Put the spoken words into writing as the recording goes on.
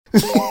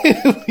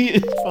We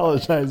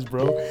apologize,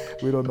 bro.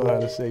 We don't know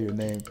how to say your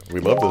name. We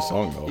love this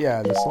song though.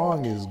 Yeah, the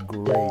song is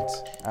great.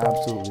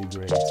 Absolutely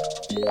great.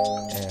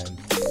 And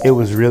it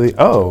was really,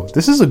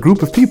 this is a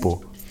group of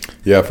people.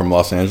 Yeah, from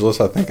Los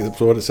Angeles, I think is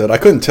what it said. I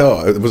couldn't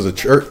tell. It was a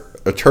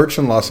church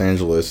in Los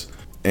Angeles,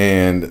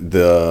 and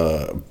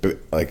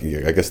I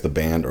guess the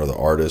band or the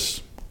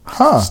artist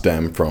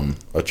stem from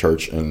a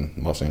church in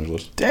Los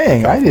Angeles.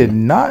 Dang, I did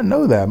not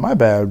know that. My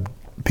bad.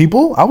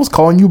 People, I was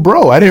calling you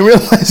bro. I didn't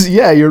realize.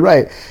 Yeah, you're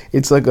right.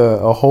 It's like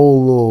a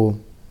whole little.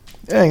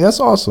 Dang, that's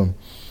awesome.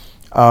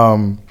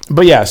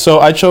 But yeah, so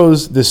I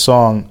chose this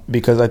song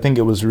because I think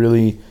it was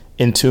really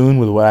in tune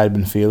with what I'd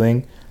been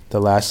feeling the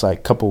last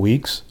like couple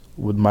weeks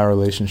with my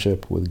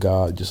relationship with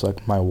God, just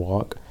like my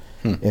walk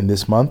in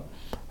this month.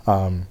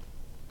 And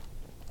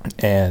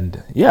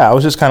yeah, I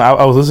was just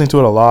I was listening to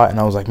it a lot, and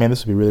I was like, man,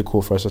 this would be really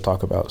cool for us to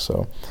talk about.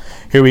 So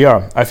here we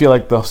are. I feel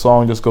like the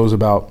song just goes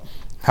about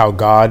how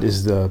God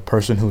is the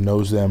person who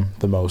knows them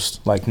the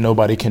most. Like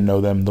nobody can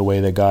know them the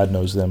way that God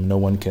knows them. No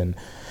one can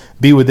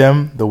be with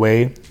them the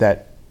way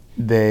that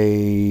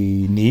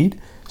they need.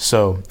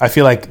 So I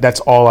feel like that's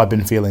all I've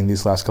been feeling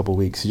these last couple of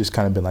weeks. You just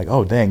kind of been like,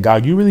 oh, dang,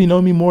 God, you really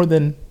know me more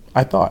than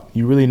I thought.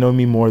 You really know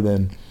me more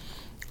than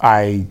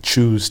I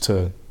choose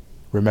to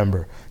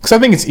remember. Because I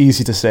think it's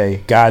easy to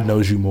say God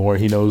knows you more.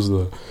 He knows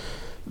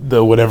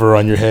the whatever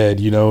on your head,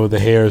 the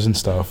hairs and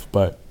stuff.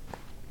 But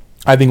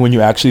I think when you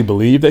actually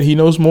believe that he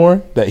knows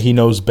more, that he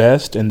knows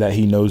best, and that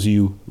he knows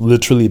you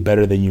literally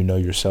better than you know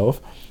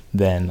yourself,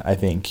 then I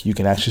think you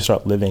can actually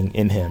start living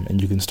in him, and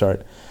you can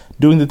start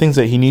doing the things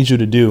that he needs you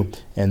to do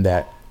and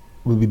that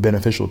will be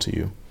beneficial to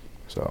you.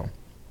 So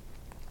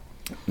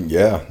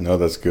yeah, no,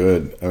 that's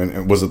good. I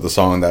mean, was it the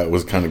song that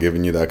was kind of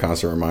giving you that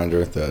constant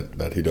reminder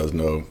that he does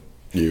know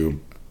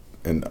you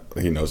and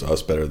he knows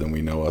us better than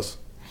we know us?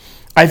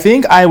 I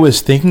think I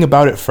was thinking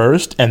about it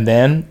first, and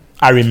then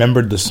I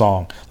remembered the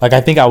song. Like,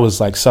 I think I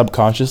was like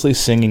subconsciously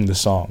singing the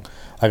song.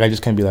 Like, I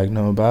just can't be like,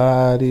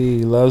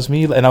 nobody loves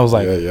me. And I was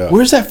like,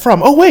 Where's that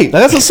from? Oh, wait,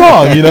 that's a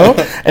song,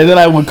 And then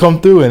I would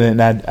come through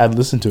and I'd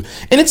listen to it.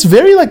 And it's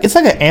very like, it's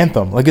like an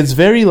anthem. Like, it's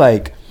very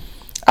like,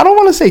 I don't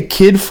want to say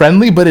kid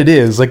friendly, but it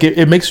is. Like,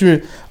 it makes you,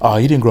 you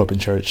didn't grow up in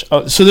church.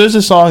 So there's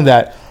a song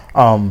that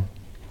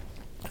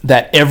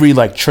every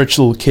like church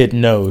little kid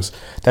knows.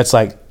 That's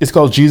like, it's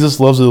called Jesus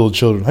Loves the Little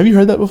Children. Have you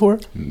heard that before?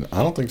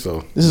 I don't think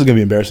so. This is gonna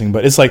be embarrassing,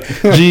 but it's like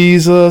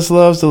Jesus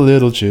loves the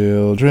little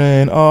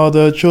children, all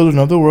the children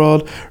of the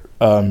world.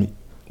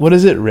 What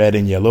is it? Red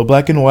and yellow,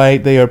 black and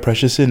white, they are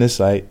precious in his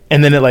sight.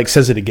 And then it like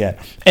says it again,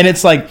 and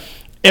it's like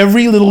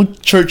every little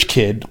church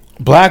kid,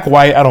 black,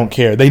 white, I don't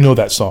care, they know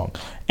that song.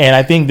 And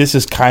I think this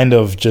is kind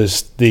of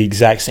just the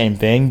exact same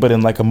thing, but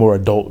in like a more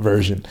adult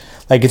version.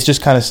 Like, it's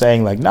just kind of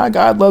saying like, nah,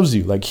 God loves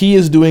you. Like, he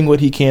is doing what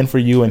he can for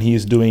you, and he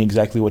is doing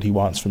exactly what he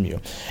wants from you.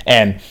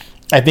 And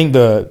I think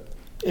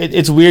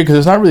it's weird because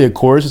it's not really a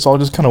chorus. It's all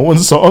just kind of one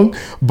song.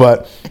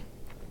 But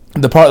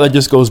the part that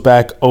just goes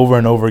back over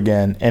and over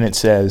again, and it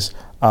says,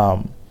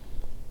 where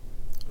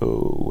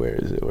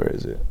is it?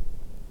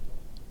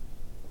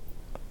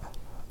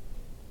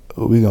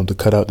 Oh, we're going to have to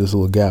cut out this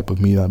little gap of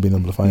me not being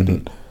able to find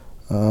it.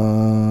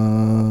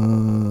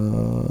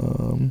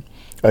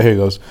 Here it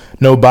goes.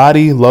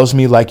 Nobody loves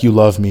me like you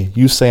love me.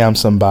 You say I'm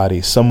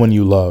somebody, someone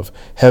you love.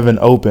 Heaven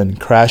open,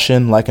 crash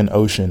in like an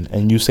ocean,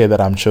 and you say that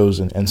I'm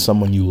chosen and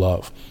someone you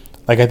love.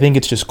 Like, I think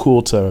it's just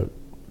cool to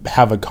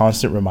have a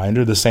constant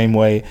reminder, the same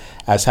way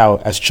as how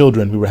as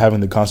children we were having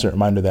the constant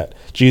reminder that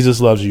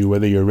Jesus loves you,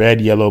 whether you're red,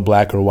 yellow,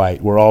 black, or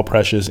white. We're all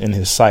precious in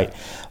his sight.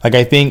 Like,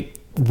 I think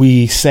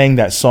we sang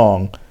that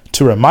song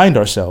to remind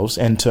ourselves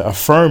and to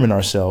affirm in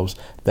ourselves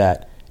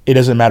that it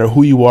doesn't matter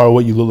who you are,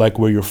 what you look like,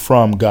 where you're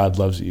from, God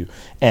loves you.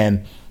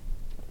 And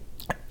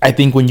I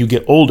think when you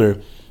get older,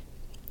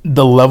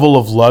 the level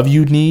of love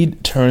you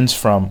need turns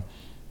from,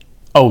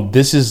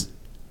 this is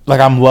like,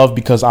 I'm loved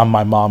because I'm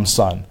my mom's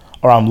son,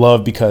 or I'm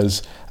loved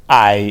because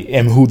I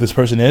am who this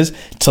person is,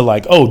 to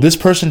like, this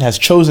person has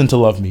chosen to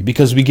love me,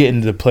 because we get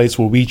into the place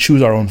where we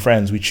choose our own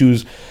friends. We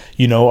choose,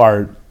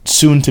 our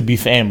soon to be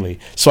family.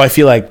 So I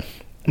feel like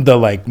the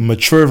like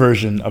mature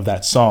version of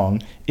that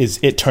song is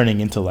it turning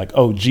into like,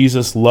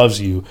 Jesus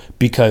loves you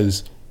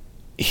because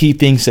he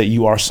thinks that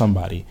you are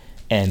somebody,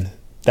 and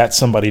that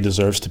somebody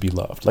deserves to be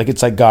loved. Like,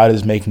 it's like God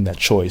is making that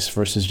choice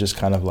versus just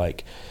kind of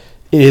like,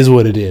 it is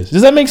what it is.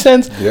 Does that make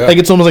sense? Yeah. Like,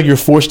 it's almost like you're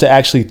forced to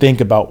actually think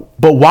about,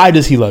 but why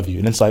does he love you?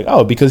 And it's like,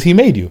 because he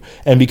made you,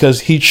 and because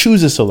he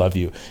chooses to love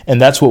you.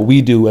 And that's what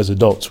we do as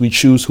adults. We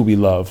choose who we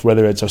love,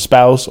 whether it's our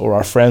spouse or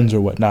our friends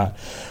or whatnot.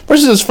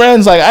 Versus as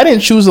friends, like, I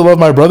didn't choose to love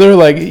my brother.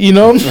 Like,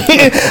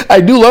 I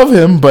do love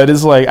him, but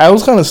it's like, I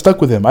was kind of stuck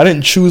with him. I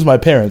didn't choose my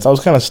parents. I was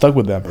kind of stuck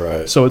with them.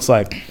 Right. So it's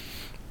like,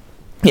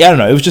 I don't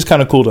know. It was just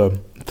kind of cool to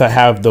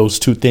have those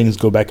two things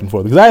go back and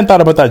forth, because I hadn't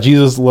thought about that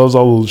Jesus loves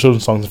all the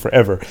children's songs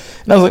forever,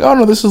 and I was like,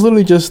 no, this is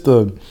literally just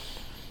the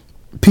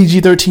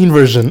PG-13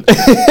 version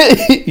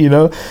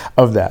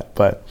of that.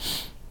 But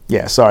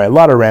yeah, sorry, a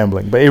lot of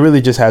rambling, but it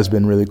really just has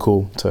been really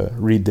cool to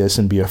read this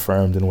and be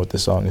affirmed in what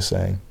this song is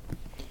saying.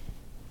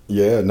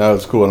 Yeah, no,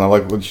 it's cool, and I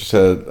like what you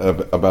said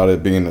about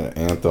it being an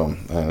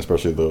anthem, and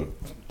especially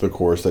the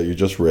chorus that you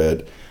just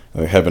read.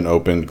 Heaven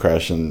opened,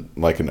 crashing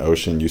like an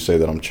ocean. You say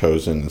that I'm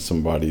chosen, and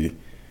somebody,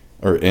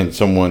 or in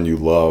someone you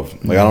love.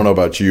 Like, I don't know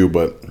about you,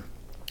 but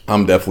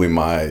I'm definitely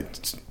my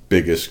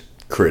biggest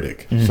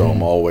critic. So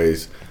I'm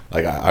always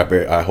like,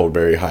 I hold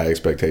very high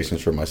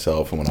expectations for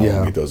myself, and when I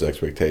don't meet those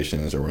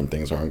expectations, or when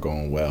things aren't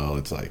going well,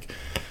 it's like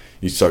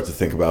you start to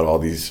think about all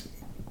these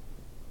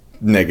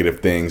negative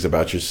things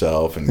about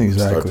yourself, and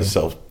start to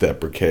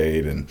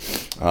self-deprecate, and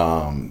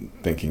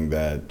thinking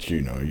that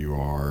you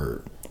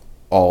are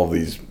all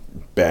these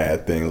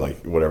bad things,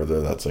 like whatever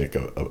that's like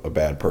a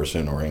bad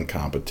person, or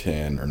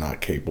incompetent, or not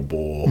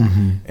capable,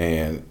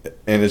 and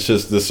it's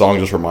just, this song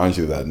just reminds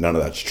you that none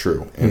of that's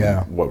true,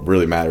 and what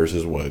really matters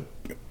is what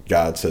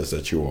God says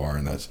that you are,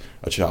 and that's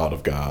a child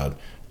of God,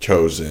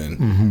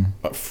 chosen,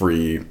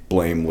 free,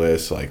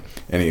 blameless. Like,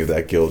 any of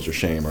that guilt or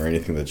shame or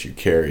anything that you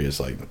carry is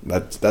like,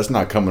 that's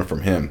not coming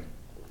from him.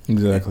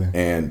 Exactly.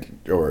 And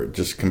or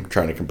just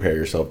trying to compare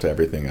yourself to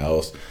everything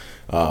else.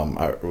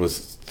 I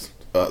was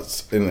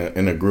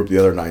in a group the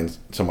other night, and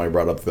somebody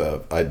brought up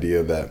the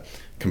idea that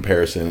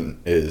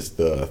comparison is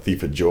the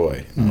thief of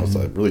joy. And I was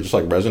like, really just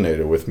like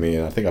resonated with me,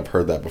 and I think I've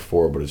heard that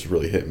before, but it's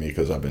really hit me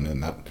because I've been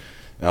in that,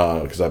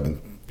 because I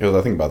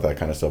think about that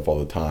kind of stuff all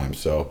the time.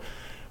 So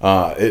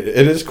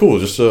it is cool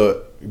just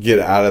to get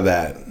out of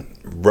that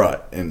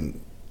rut, and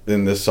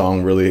then this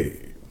song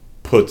really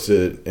puts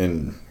it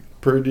in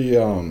pretty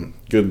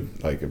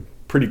good, like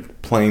pretty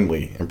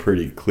plainly and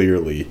pretty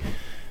clearly,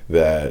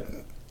 that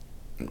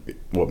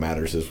what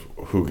matters is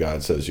who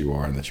God says you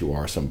are, and that you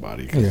are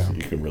somebody. Because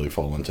you can really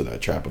fall into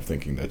that trap of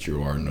thinking that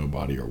you are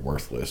nobody, or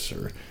worthless,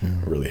 or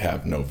really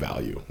have no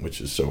value, which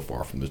is so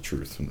far from the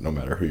truth. No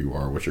matter who you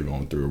are, what you're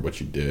going through, or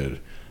what you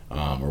did,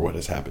 or what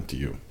has happened to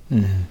you.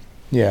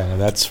 Yeah, no,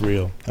 that's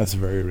real. That's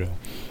very real.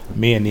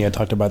 Me and Nia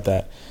talked about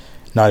that,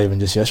 not even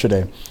just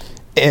yesterday.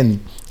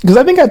 And because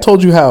I think I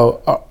told you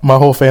how my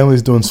whole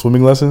family's doing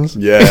swimming lessons.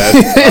 Yeah.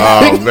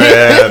 Oh,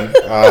 man.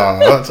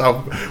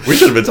 We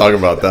should have been talking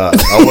about that.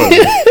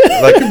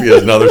 That could be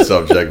another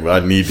subject,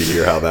 but I need to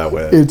hear how that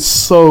went. It's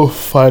so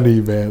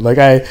funny, man. Like,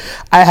 I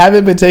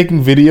haven't been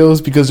taking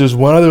videos because there's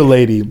one other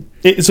lady.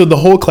 So the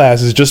whole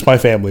class is just my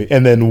family,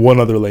 and then one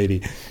other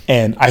lady.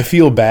 And I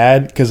feel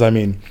bad because, I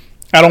mean,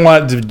 I don't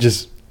want it to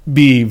just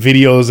be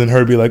videos and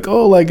her be like,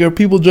 oh, like, are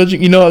people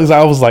judging? Because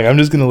I was like, I'm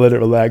just going to let it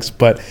relax.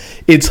 But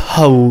it's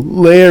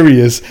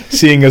hilarious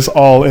seeing us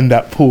all in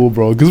that pool,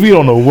 bro, because we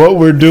don't know what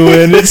we're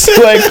doing. It's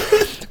like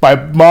my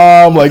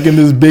mom, like, in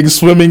this big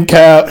swimming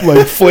cap,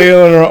 like,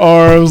 flailing her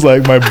arms,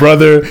 like, my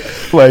brother,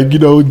 like,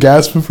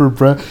 gasping for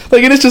breath.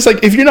 Like, and it's just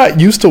like, if you're not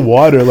used to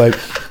water, like,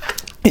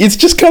 it's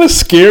just kind of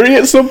scary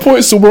at some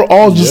point. So we're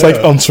all just like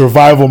on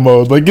survival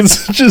mode. Like,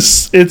 it's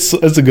just, it's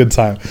a good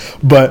time.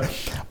 But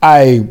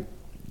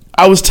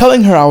I was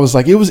telling her, I was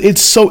like,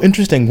 it's so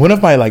interesting. One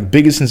of my like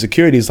biggest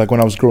insecurities, like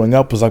when I was growing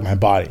up, was like my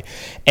body.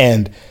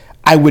 And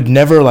I would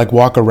never like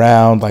walk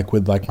around like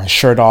with like my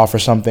shirt off or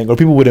something, or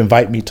people would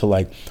invite me to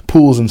like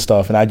pools and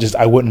stuff. And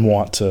I wouldn't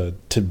want to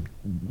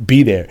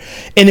be there.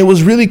 And it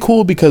was really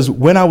cool because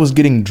when I was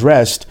getting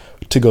dressed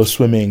to go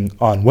swimming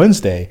on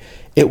Wednesday,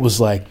 it was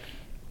like,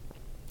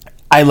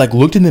 I like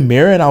looked in the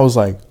mirror and I was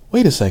like,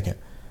 wait a second.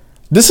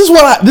 This is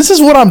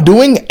what I'm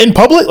doing in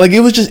public. Like, it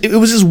was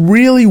this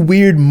really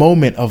weird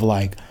moment of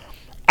like,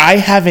 I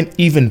haven't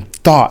even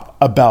thought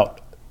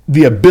about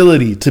the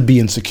ability to be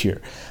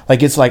insecure.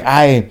 Like, it's like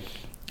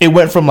it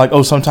went from like,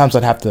 oh, sometimes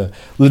I'd have to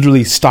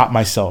literally stop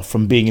myself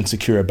from being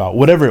insecure about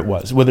whatever it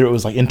was, whether it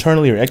was like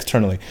internally or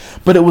externally.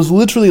 But it was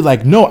literally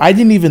like, no, it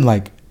didn't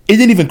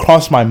even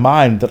cross my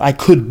mind that I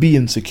could be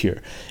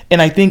insecure.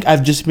 And I think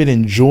I've just been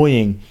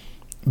enjoying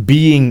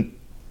being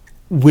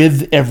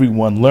with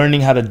everyone,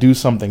 learning how to do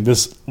something,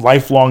 this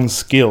lifelong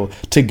skill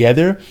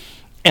together.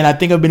 And I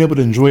think I've been able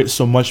to enjoy it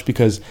so much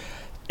because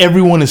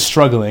everyone is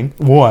struggling,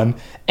 one,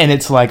 and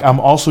it's like I'm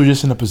also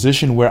just in a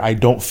position where I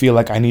don't feel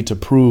like I need to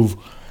prove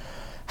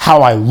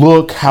how I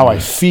look, how I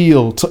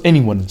feel to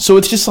anyone. So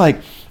it's just like,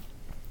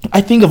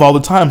 I think of all the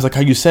times, like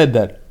how you said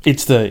that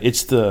it's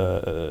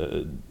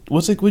the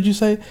what'd you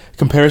say?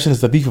 Comparison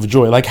is the thief of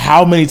joy. Like,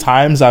 how many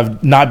times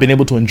I've not been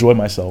able to enjoy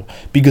myself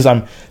because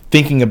I'm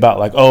thinking about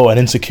like, oh, an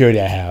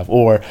insecurity I have,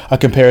 or a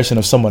comparison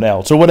of someone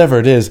else, or whatever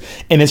it is.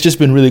 And it's just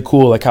been really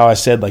cool. Like how I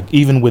said, like,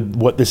 even with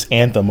what this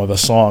anthem of a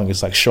song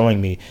is like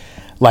showing me,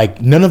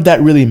 like, none of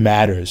that really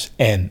matters.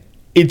 And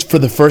it's for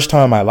the first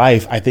time in my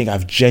life, I think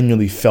I've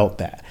genuinely felt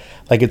that.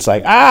 Like, it's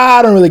like,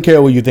 I don't really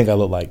care what you think I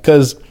look like,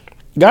 because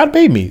God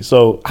paid me.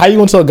 So how you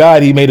gonna tell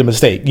God he made a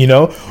mistake,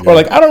 Yeah. Or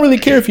like, I don't really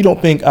care if you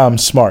don't think I'm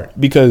smart,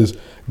 because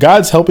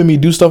God's helping me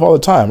do stuff all the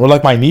time. Or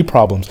like my knee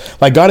problems.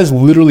 Like, God is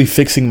literally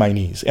fixing my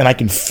knees, and I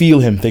can feel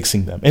him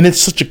fixing them. And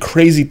it's such a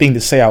crazy thing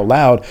to say out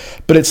loud,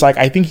 but it's like,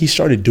 I think he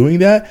started doing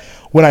that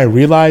when I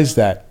realized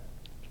that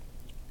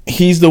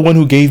he's the one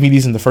who gave me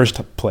these in the first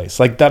place,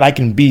 like that I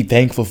can be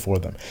thankful for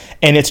them.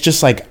 And it's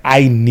just like,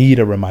 I need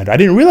a reminder. I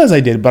didn't realize I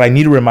did, but I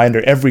need a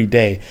reminder every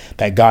day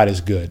that God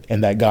is good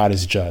and that God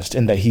is just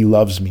and that he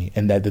loves me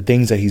and that the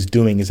things that he's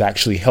doing is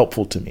actually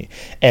helpful to me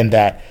and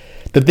that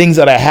the things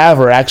that I have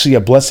are actually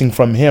a blessing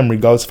from him,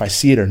 regardless if I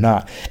see it or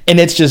not. And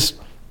it's just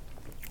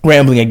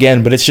rambling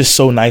again, but it's just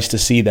so nice to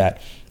see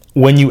that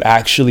when you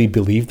actually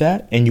believe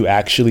that and you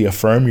actually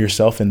affirm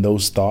yourself in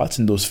those thoughts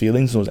and those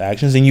feelings, and those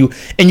actions, and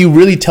you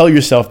really tell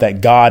yourself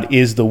that God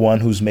is the one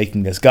who's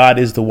making this, God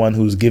is the one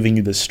who's giving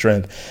you the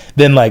strength,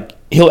 then like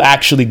he'll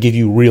actually give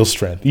you real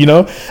strength, you know?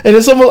 And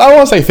it's almost, I don't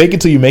want to say fake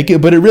it till you make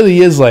it, but it really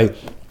is like,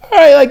 all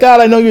right, like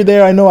God, I know you're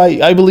there. I know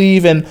I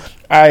believe, and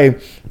I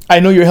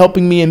know you're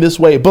helping me in this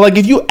way. But like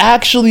if you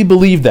actually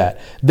believe that,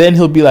 then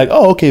he'll be like,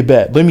 oh, okay,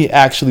 bet. Let me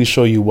actually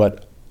show you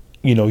what,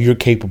 you know, you're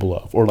capable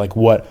of, or like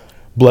what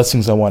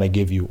blessings I want to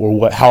give you,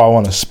 or how I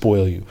want to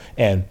spoil you.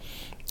 And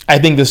I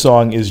think this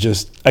song is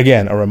just,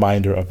 again, a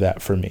reminder of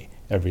that for me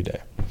every day.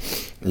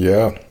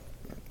 Yeah.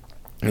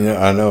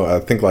 Yeah, I know. I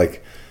think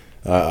like,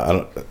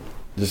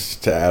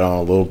 just to add on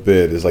a little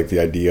bit is like the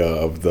idea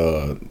of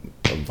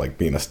like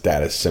being a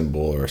status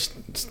symbol, or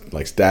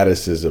like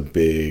status is a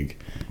big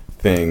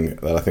thing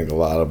that I think a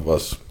lot of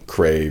us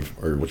crave,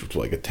 or which was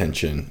like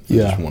attention. You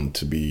just want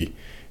to be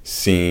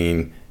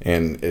seen.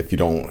 And if you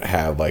don't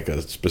have like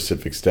a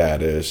specific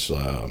status,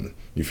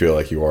 you feel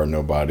like you are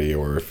nobody,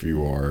 or if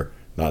you are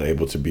not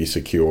able to be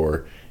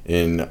secure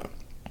in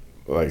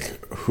like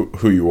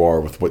who you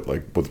are with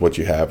what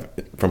you have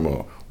from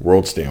a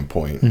world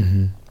standpoint,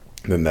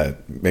 then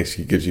that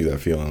gives you that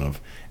feeling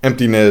of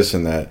emptiness,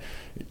 and that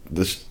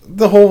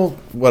the whole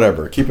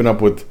whatever, keeping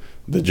up with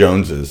the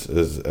Joneses,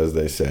 as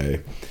they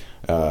say.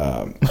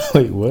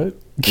 Wait, what?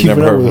 You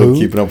never heard of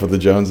Keeping Up with the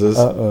Joneses?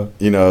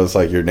 You know, it's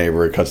like your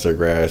neighbor cuts their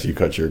grass, you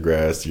cut your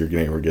grass, your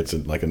neighbor gets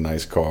like a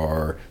nice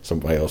car,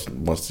 somebody else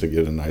wants to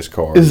get a nice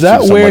car. Is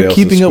that where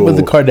Keeping Up with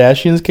the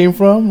Kardashians came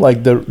from?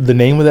 Like the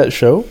name of that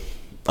show?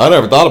 I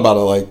never thought about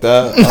it like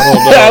that. I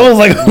don't know. I was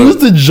like, who's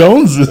the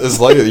Joneses? It's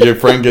like your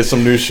friend gets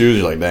some new shoes,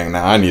 you're like, dang,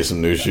 now I need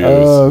some new shoes.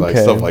 Okay. Like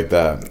stuff like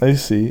that. I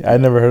see. I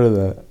never heard of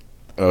that.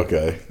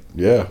 Okay.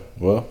 Yeah.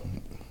 Well,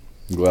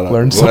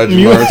 I'm glad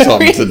you learned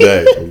something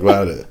today. I'm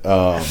glad it.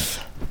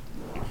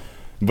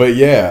 But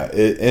yeah,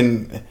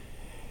 it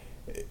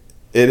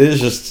is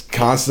just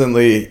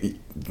constantly,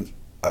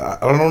 I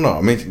don't know.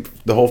 I mean,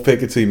 the whole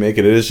fake it till you make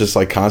it is just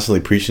like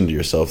constantly preaching to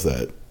yourself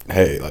that,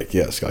 hey, like,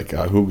 yes, like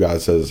who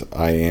God says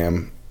I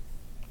am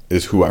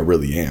is who I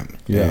really am.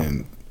 Yeah.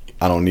 And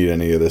I don't need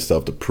any of this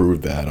stuff to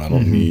prove that. I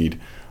don't need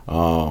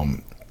to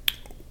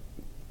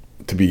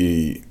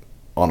be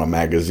on a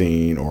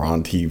magazine or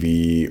on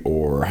TV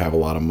or have a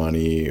lot of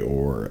money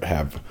or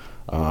have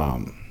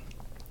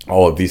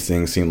all of these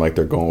things seem like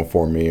they're going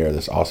for me, or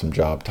this awesome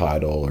job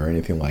title or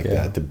anything like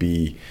that, to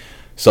be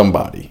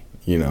somebody,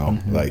 you know,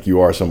 like you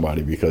are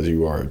somebody because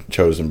you are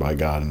chosen by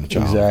God and the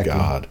child of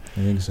God.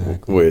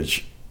 Exactly.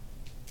 Which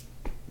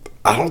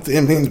I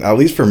mean, at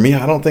least for me,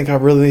 I don't think I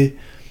really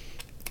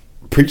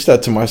preach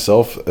that to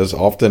myself as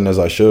often as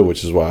I should,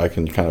 which is why I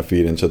can kind of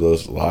feed into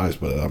those lies.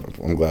 But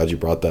I'm glad you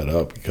brought that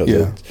up,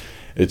 because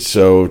it's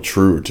so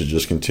true to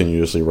just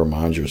continuously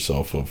remind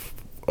yourself of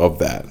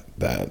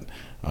that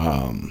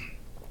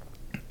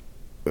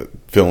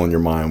filling your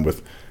mind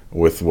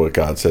with what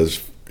God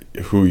says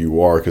who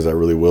you are, because that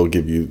really will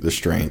give you the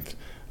strength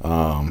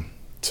to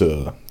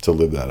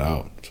live that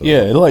out. So.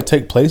 Yeah, it'll like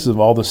take place of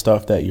all the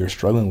stuff that you're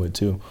struggling with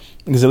too.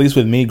 Because at least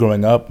with me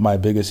growing up, my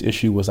biggest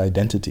issue was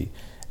identity.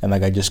 And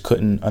like I just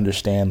couldn't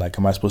understand, like,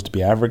 am I supposed to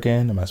be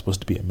African? Am I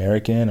supposed to be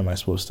American? Am I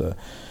supposed to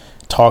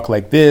talk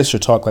like this or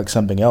talk like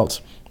something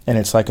else? And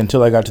it's like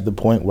until I got to the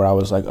point where I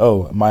was like,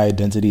 oh, my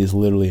identity is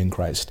literally in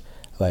Christ.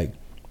 Like,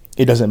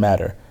 it doesn't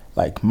matter.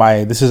 Like,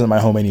 this isn't my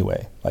home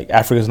anyway. Like,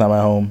 Africa's not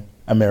my home.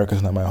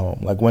 America's not my home.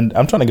 Like, when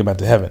I'm trying to get back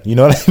to heaven, you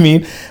know what I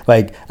mean?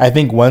 Like, I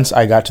think once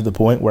I got to the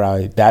point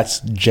where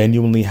that's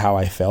genuinely how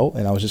I felt.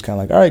 And I was just kind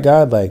of like, all right,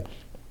 God, like,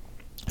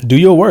 do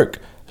your work.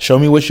 Show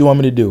me what you want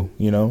me to do,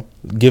 you know?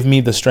 Give me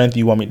the strength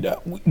you want me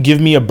to.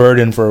 Give me a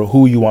burden for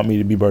who you want me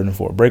to be burdened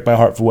for. Break my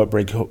heart for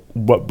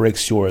what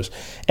breaks yours.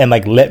 And,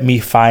 like, let me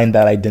find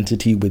that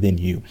identity within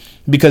you.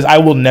 Because I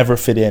will never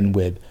fit in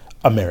with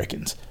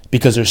Americans,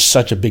 because there's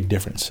such a big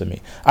difference to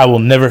me. I will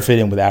never fit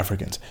in with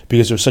Africans,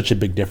 because there's such a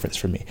big difference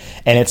for me.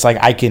 And it's like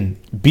I can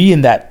be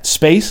in that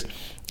space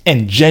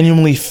and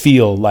genuinely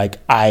feel like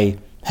I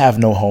have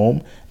no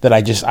home, that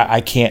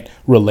I can't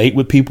relate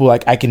with people.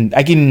 Like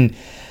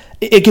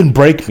it can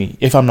break me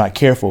if I'm not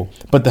careful.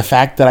 But the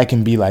fact that I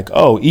can be like,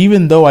 oh,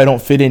 even though I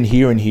don't fit in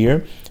here and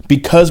here,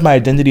 because my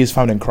identity is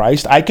found in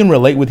Christ, I can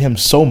relate with him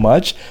so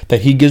much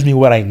that he gives me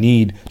what I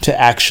need to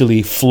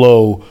actually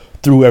flow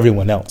through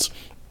everyone else.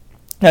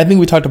 And I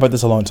think we talked about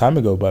this a long time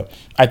ago, but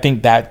I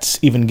think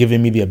that's even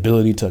given me the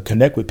ability to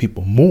connect with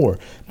people more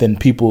than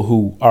people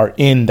who are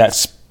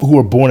who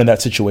are born in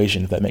that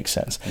situation, if that makes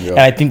sense. Yeah. And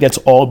I think that's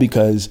all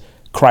because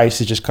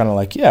Christ is just kind of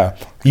like, yeah,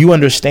 you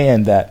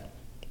understand that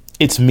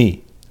it's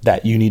me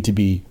that you need to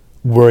be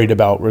worried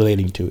about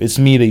relating to. It's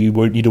me that you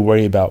need to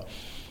worry about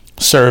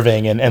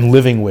serving and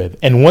living with.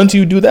 And once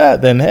you do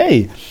that, then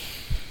hey,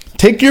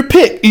 take your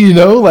pick,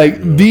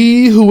 like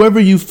be whoever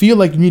you feel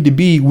like you need to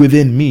be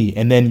within me,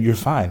 and then you're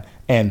fine.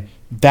 And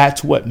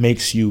that's what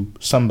makes you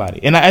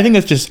somebody. And I think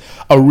that's just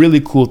a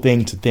really cool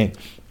thing to think,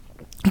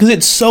 because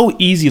it's so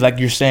easy, like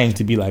you're saying,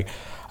 to be like,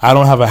 I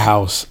don't have a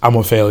house, I'm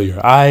a failure.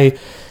 I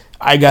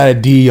got a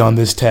D on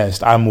this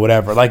test, I'm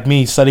whatever. Like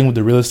me studying with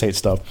the real estate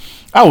stuff,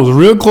 I was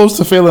real close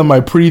to failing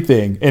my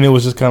pre-thing. And it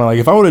was just kind of like,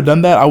 if I would have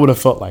done that, I would have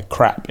felt like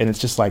crap. And it's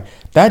just like,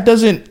 that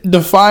doesn't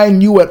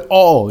define you at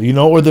all,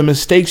 or the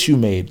mistakes you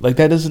made. Like,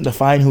 that doesn't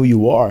define who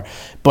you are.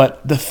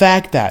 But the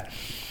fact that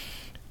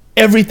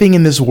everything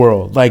in this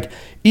world, like,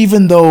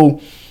 even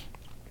though,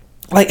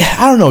 like,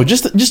 I don't know,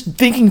 just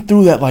thinking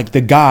through that, like,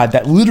 the God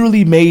that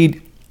literally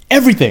made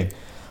everything,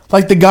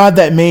 like the God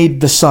that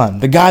made the sun,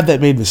 the God that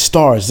made the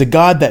stars, the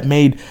God that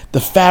made the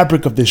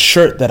fabric of this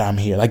shirt that I'm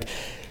here, like,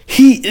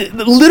 he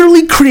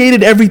literally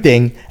created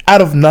everything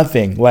out of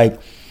nothing,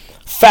 like,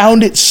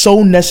 found it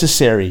so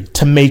necessary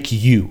to make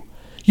you.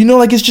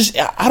 Like, it's just,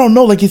 I don't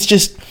know, like, it's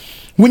just,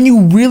 when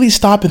you really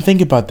stop and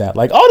think about that,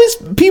 like, all these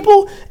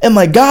people, and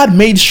like, God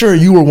made sure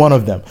you were one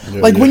of them.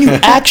 When you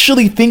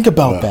actually think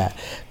about that,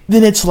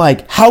 then it's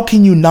like, how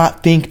can you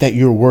not think that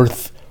you're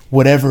worth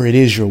whatever it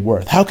is you're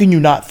worth? How can you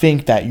not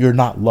think that you're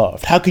not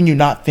loved? How can you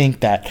not think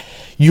that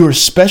you're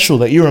special,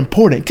 that you're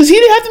important? Because he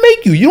didn't have to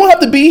make you. You don't have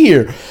to be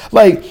here.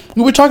 Like,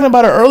 we were talking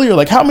about it earlier.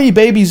 Like, how many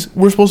babies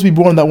were supposed to be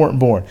born that weren't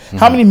born? Mm-hmm.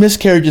 How many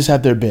miscarriages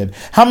have there been?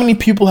 How many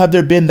people have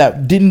there been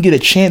that didn't get a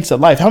chance at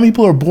life? How many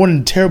people are born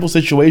in terrible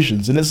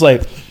situations? And it's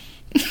like,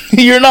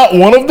 you're not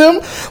one of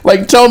them?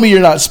 Like, tell me you're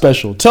not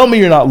special. Tell me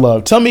you're not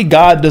loved. Tell me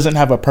God doesn't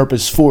have a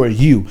purpose for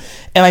you.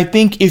 And I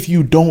think if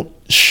you don't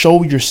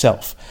show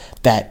yourself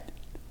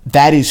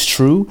that is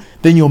true,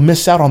 then you'll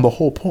miss out on the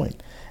whole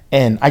point.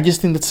 And I just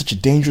think that's such a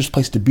dangerous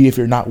place to be if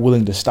you're not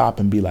willing to stop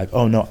and be like,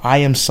 oh no, I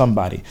am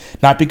somebody.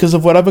 Not because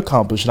of what I've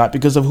accomplished, not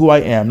because of who I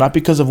am, not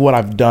because of what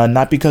I've done,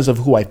 not because of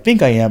who I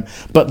think I am,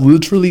 but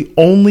literally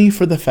only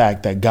for the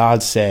fact that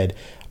God said,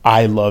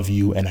 I love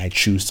you and I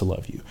choose to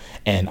love you.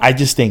 And I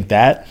just think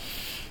that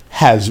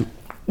has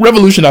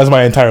revolutionized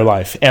my entire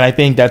life. And I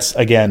think that's,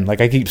 again,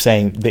 like I keep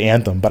saying, the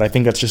anthem, but I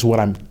think that's just what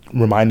I'm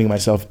reminding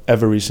myself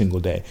every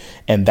single day.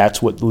 And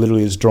that's what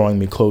literally is drawing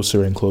me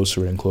closer and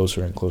closer and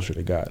closer and closer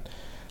to God.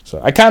 So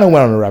I kind of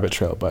went on a rabbit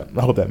trail, but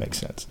I hope that makes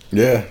sense.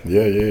 Yeah.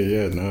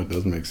 No, it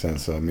does make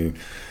sense. I mean,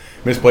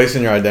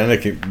 misplacing your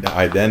identity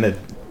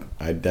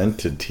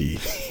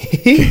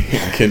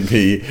can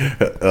be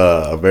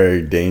a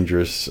very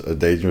dangerous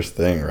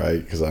thing,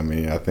 right? Because I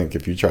mean, I think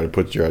if you try to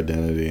put your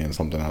identity in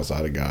something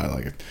outside of God,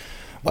 like,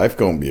 life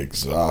gonna be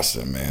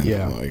exhausting, man.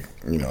 Yeah. Like,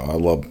 I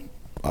loved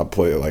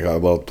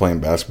playing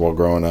basketball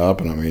growing up,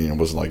 and I mean, it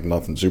was like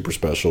nothing super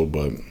special,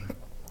 but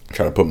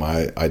try to put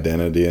my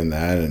identity in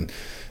that, and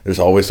there's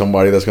always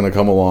somebody that's gonna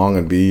come along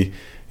and be,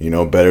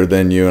 better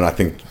than you. And I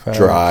think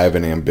drive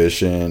and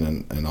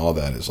ambition and all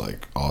that is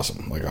like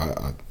awesome. Like,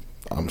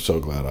 I'm so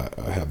glad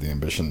I have the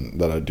ambition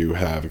that I do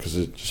have, because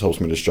it just helps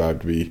me to strive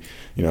to be,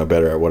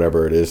 better at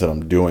whatever it is that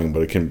I'm doing.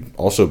 But it can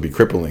also be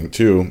crippling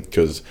too,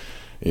 because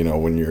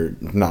when you're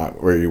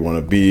not where you want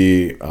to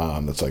be,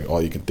 that's like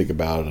all you can think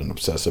about and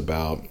obsess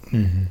about.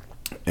 Mm-hmm.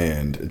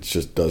 And it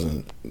just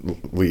doesn't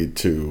lead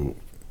to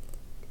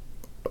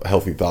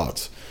healthy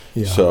thoughts.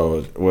 Yeah.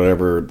 So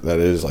whatever that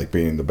is, like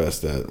being the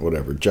best at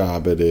whatever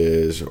job it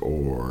is,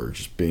 or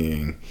just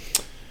being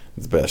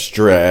the best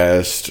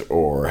dressed,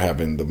 or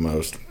having the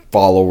most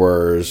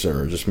followers,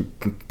 or just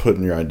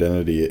putting your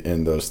identity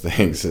in those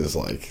things is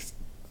like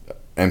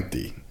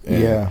empty.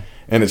 And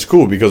it's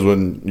cool, because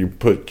when you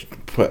put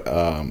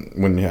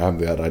when you have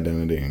that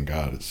identity in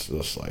God, it's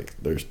just like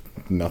there's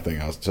nothing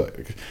else to,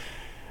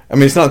 I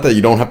mean, it's not that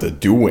you don't have to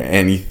do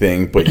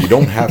anything, but you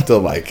don't have to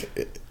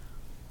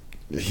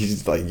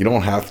you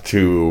don't have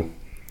to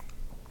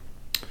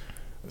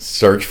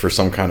search for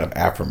some kind of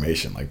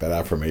affirmation. Like, that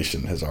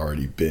affirmation has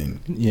already been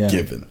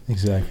given.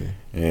 Exactly.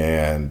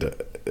 And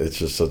it's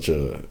just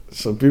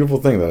it's a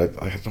beautiful thing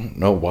that I don't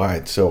know why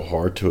it's so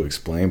hard to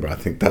explain, but I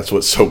think that's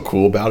what's so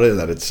cool about it,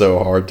 that it's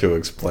so hard to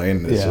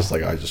explain. It's just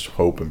like, I just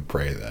hope and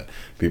pray that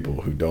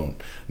people who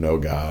don't know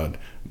God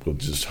will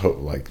just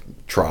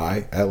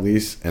try at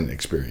least and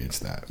experience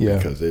that,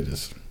 because it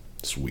is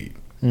sweet.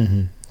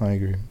 Mm-hmm. I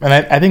agree. And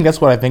I think that's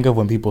what I think of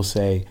when people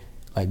say,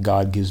 like,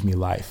 God gives me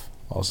life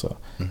also.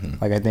 Mm-hmm.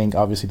 Like, I think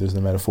obviously there's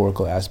the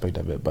metaphorical aspect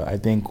of it, but I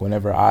think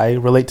whenever I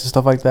relate to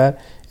stuff like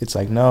that, it's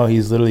like, no,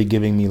 he's literally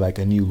giving me like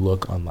a new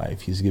look on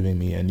life. He's giving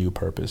me a new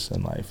purpose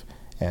in life.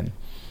 And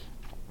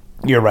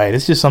you're right.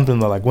 It's just something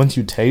that, like, once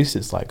you taste,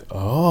 it's like,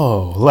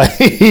 oh,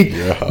 like,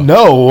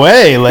 no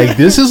way. Like,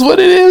 this is what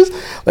it is.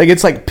 Like,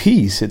 it's like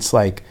peace. It's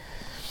like,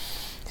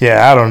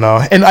 I don't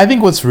know. And I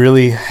think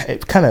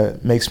it kind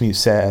of makes me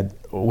sad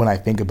when I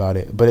think about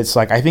it. But it's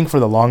like, I think for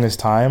the longest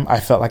time, I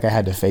felt like I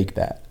had to fake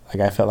that. Like,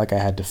 I felt like I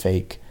had to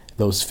fake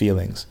those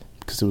feelings,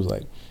 because it was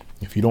like,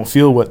 if you don't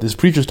feel what this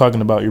preacher's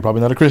talking about, you're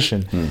probably not a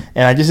Christian.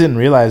 And I just didn't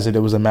realize that it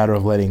was a matter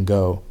of letting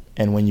go.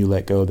 And when you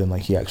let go, then,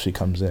 like, he actually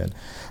comes in.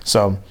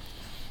 So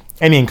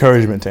any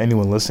encouragement to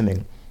anyone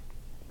listening,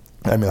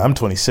 I mean, I'm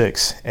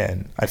 26,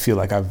 and I feel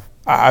like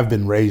I've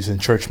been raised in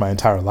church my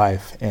entire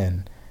life,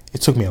 and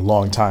it took me a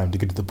long time to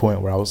get to the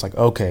point where I was like,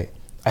 okay,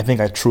 I think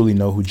I truly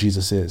know who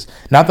Jesus is.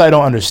 Not that I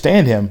don't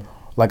understand him.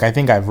 Like, I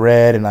think I've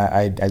read and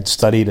I'd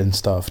studied and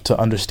stuff to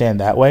understand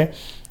that way.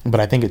 But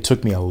I think it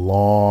took me a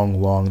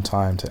long, long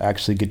time to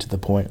actually get to the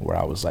point where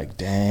I was like,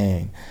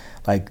 dang,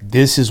 like,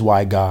 this is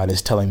why God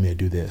is telling me to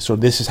do this. Or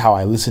this is how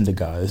I listen to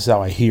God. This is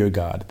how I hear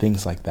God.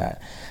 Things like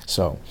that.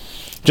 So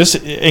just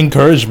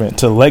encouragement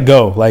to let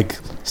go. Like,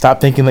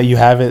 stop thinking that you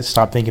have it.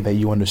 Stop thinking that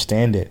you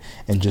understand it.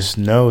 And just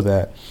know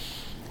that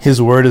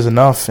his word is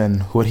enough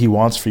and what he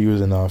wants for you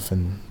is enough.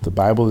 And the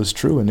Bible is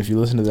true. And if you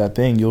listen to that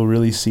thing, you'll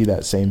really see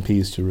that same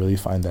peace. You'll really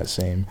find that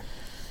same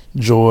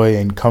joy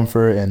and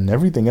comfort and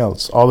everything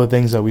else. All the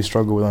things that we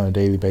struggle with on a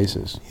daily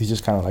basis. He's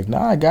just kind of like,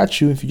 nah, I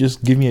got you if you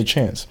just give me a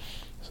chance.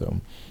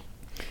 So,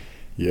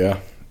 yeah,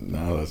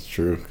 no, that's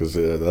true. Because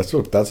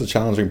that's a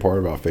challenging part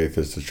about faith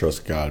is to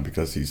trust God,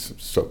 because he's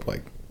so,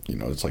 like,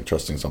 it's like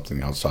trusting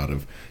something outside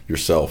of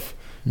yourself.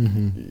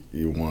 Mm-hmm.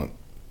 You want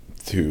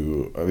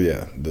to,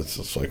 that's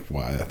just like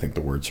why I think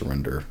the word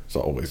surrender is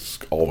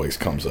always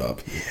comes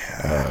up.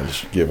 Yeah.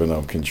 Just giving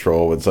up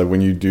control. It's like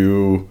when you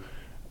do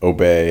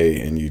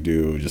obey and you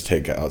do just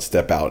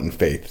step out in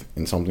faith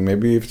in something,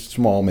 maybe it's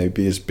small,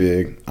 maybe it's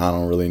big, I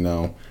don't really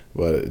know,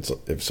 but it's,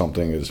 if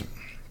something is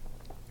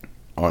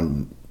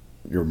on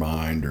your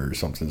mind or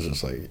something's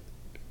just like,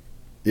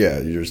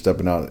 you're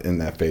stepping out in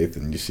that faith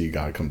and you see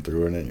God come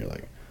through in it and you're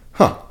like,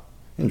 huh,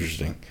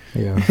 interesting.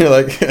 Yeah. You're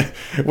like,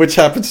 which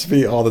happens to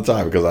me all the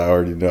time because I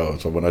already know.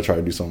 So when I try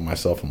to do something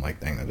myself, I'm like,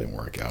 dang, that didn't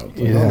work out.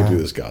 Like, let me do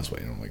this God's way.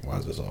 And I'm like, why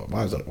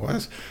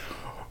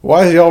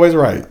is he always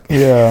right?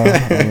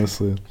 Yeah,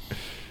 honestly.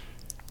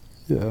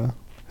 Yeah.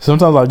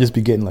 Sometimes I'll just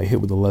be getting like hit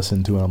with a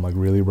lesson too, and I'm like,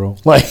 really, bro?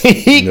 Like,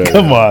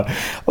 come on.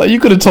 Like, you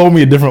could have told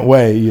me a different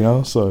way,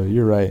 So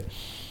you're right.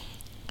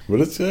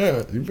 But it's,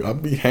 I'll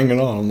be hanging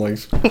on. I'm like,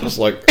 just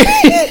like,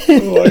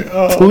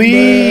 oh,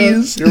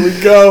 please. Man, here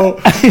we go.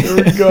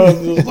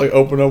 Just like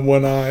open up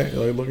one eye,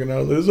 like looking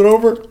out. Is it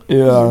over?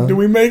 Yeah. Do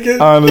we make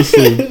it?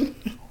 Honestly.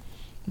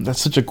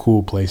 That's such a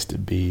cool place to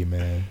be,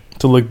 man.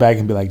 To look back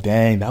and be like,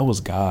 dang, that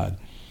was God.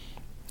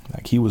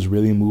 Like, he was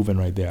really moving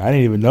right there. I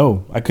didn't even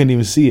know. I couldn't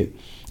even see it.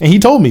 And he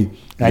told me.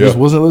 And I just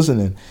wasn't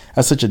listening.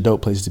 That's such a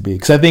dope place to be.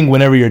 Because I think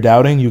whenever you're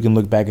doubting, you can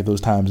look back at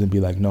those times and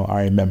be like, no,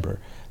 I remember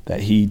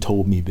that he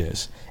told me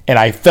this. And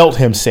I felt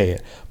him say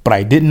it. But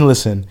I didn't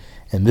listen.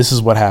 And this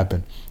is what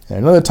happened. And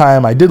another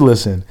time I did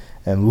listen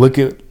and look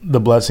at the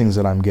blessings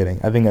that I'm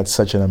getting. I think that's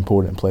such an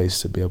important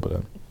place to be able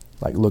to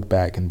like look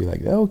back and be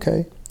like,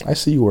 okay, I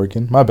see you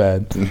working. My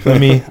bad. I'm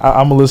going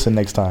to listen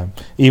next time.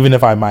 Even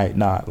if I might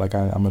not. Like,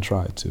 I'm going to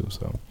try too.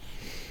 So.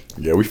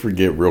 Yeah, we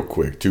forget real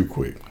quick, too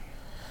quick.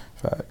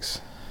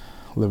 Facts.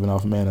 Living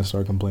off manna,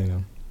 start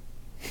complaining.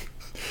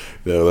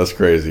 Yeah, that's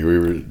crazy. We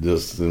were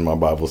just in my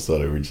Bible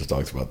study. We just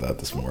talked about that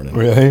this morning.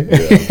 Really?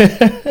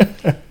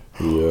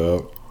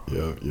 Yeah.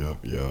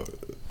 Yep.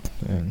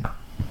 Man.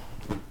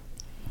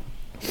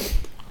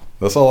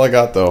 That's all I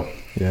got, though.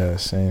 Yeah,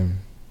 same.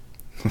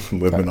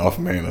 Living off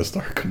manna,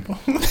 start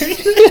complaining.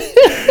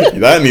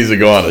 That needs to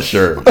go on a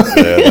shirt.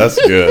 Yeah,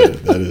 that's good.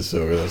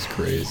 That's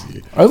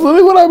crazy. That's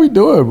literally what I be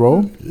doing,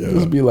 bro. Yeah.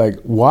 Just be like,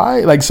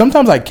 why? Like,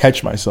 sometimes I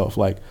catch myself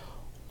like,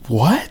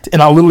 what?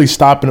 And I'll literally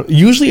stop. And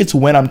usually it's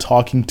when I'm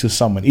talking to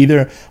someone,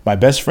 either my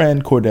best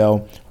friend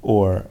Cordell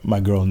or my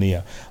girl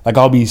Nia. Like,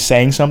 I'll be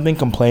saying something,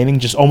 complaining,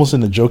 just almost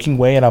in a joking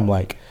way, and I'm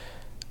like,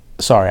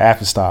 sorry, I have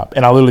to stop.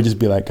 And I'll literally just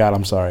be like, God,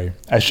 I'm sorry,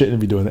 I shouldn't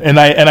be doing that. And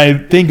I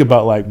think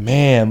about like,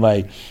 man,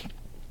 like,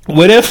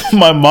 what if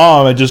my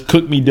mom had just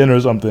cooked me dinner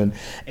or something,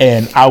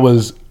 and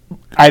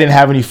I didn't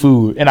have any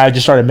food, and I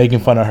just started making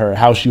fun of her,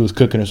 how she was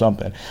cooking or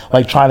something,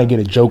 like trying to get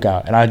a joke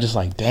out. And I just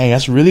like, dang,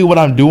 that's really what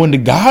I'm doing to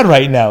God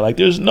right now. Like,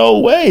 there's no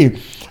way.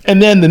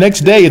 And then the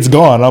next day it's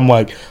gone. I'm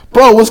like,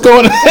 bro, what's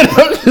going on?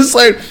 I'm just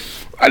like,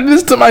 I did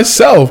this to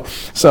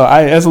myself. So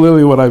that's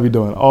literally what I be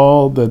doing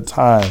all the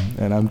time.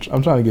 And I'm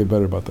trying to get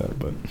better about that.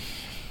 But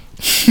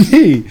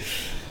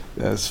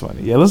that's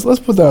funny. Yeah, let's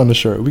put that on the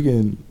shirt. We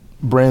can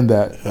brand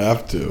that.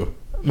 Have to.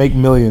 Make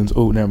millions.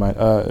 Oh, never mind.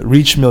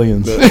 Reach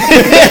millions.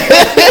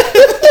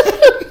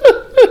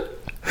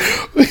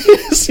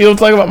 See what I'm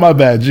talking about? My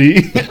bad,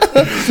 G.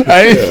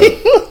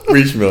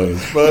 Reach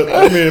millions. But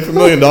I mean, if $1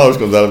 million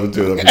comes out of it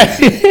too,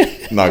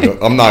 I'm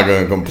not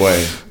going to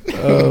complain.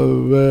 Oh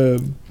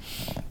man.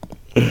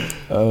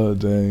 Oh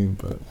dang!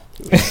 But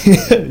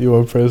you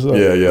want to pray?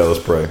 Something? Yeah. Let's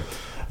pray.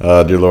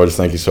 Dear Lord, just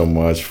thank you so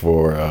much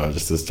for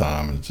just this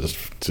time and just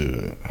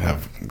to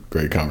have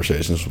great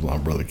conversations with my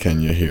brother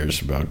Kenya here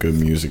just about good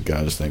music.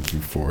 God, just thank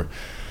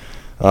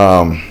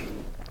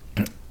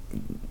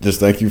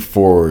you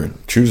for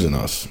choosing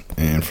us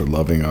and for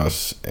loving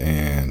us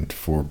and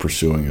for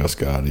pursuing us,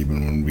 God,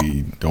 even when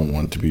we don't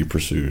want to be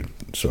pursued.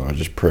 So I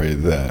just pray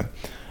that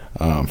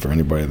for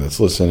anybody that's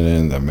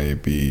listening that may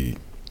be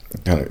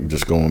kind of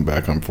just going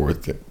back and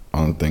forth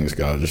on things,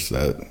 God, just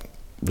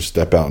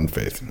step out in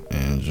faith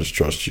and just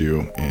trust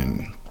you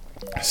in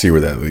see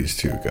where that leads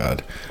to,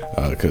 God,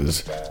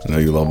 because I know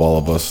you love all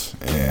of us,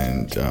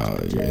 and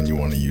you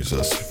want to use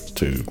us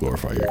to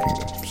glorify your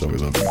kingdom. So we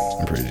love you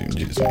and praise you in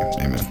Jesus' name.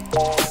 Amen.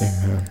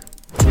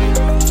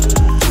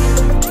 Amen.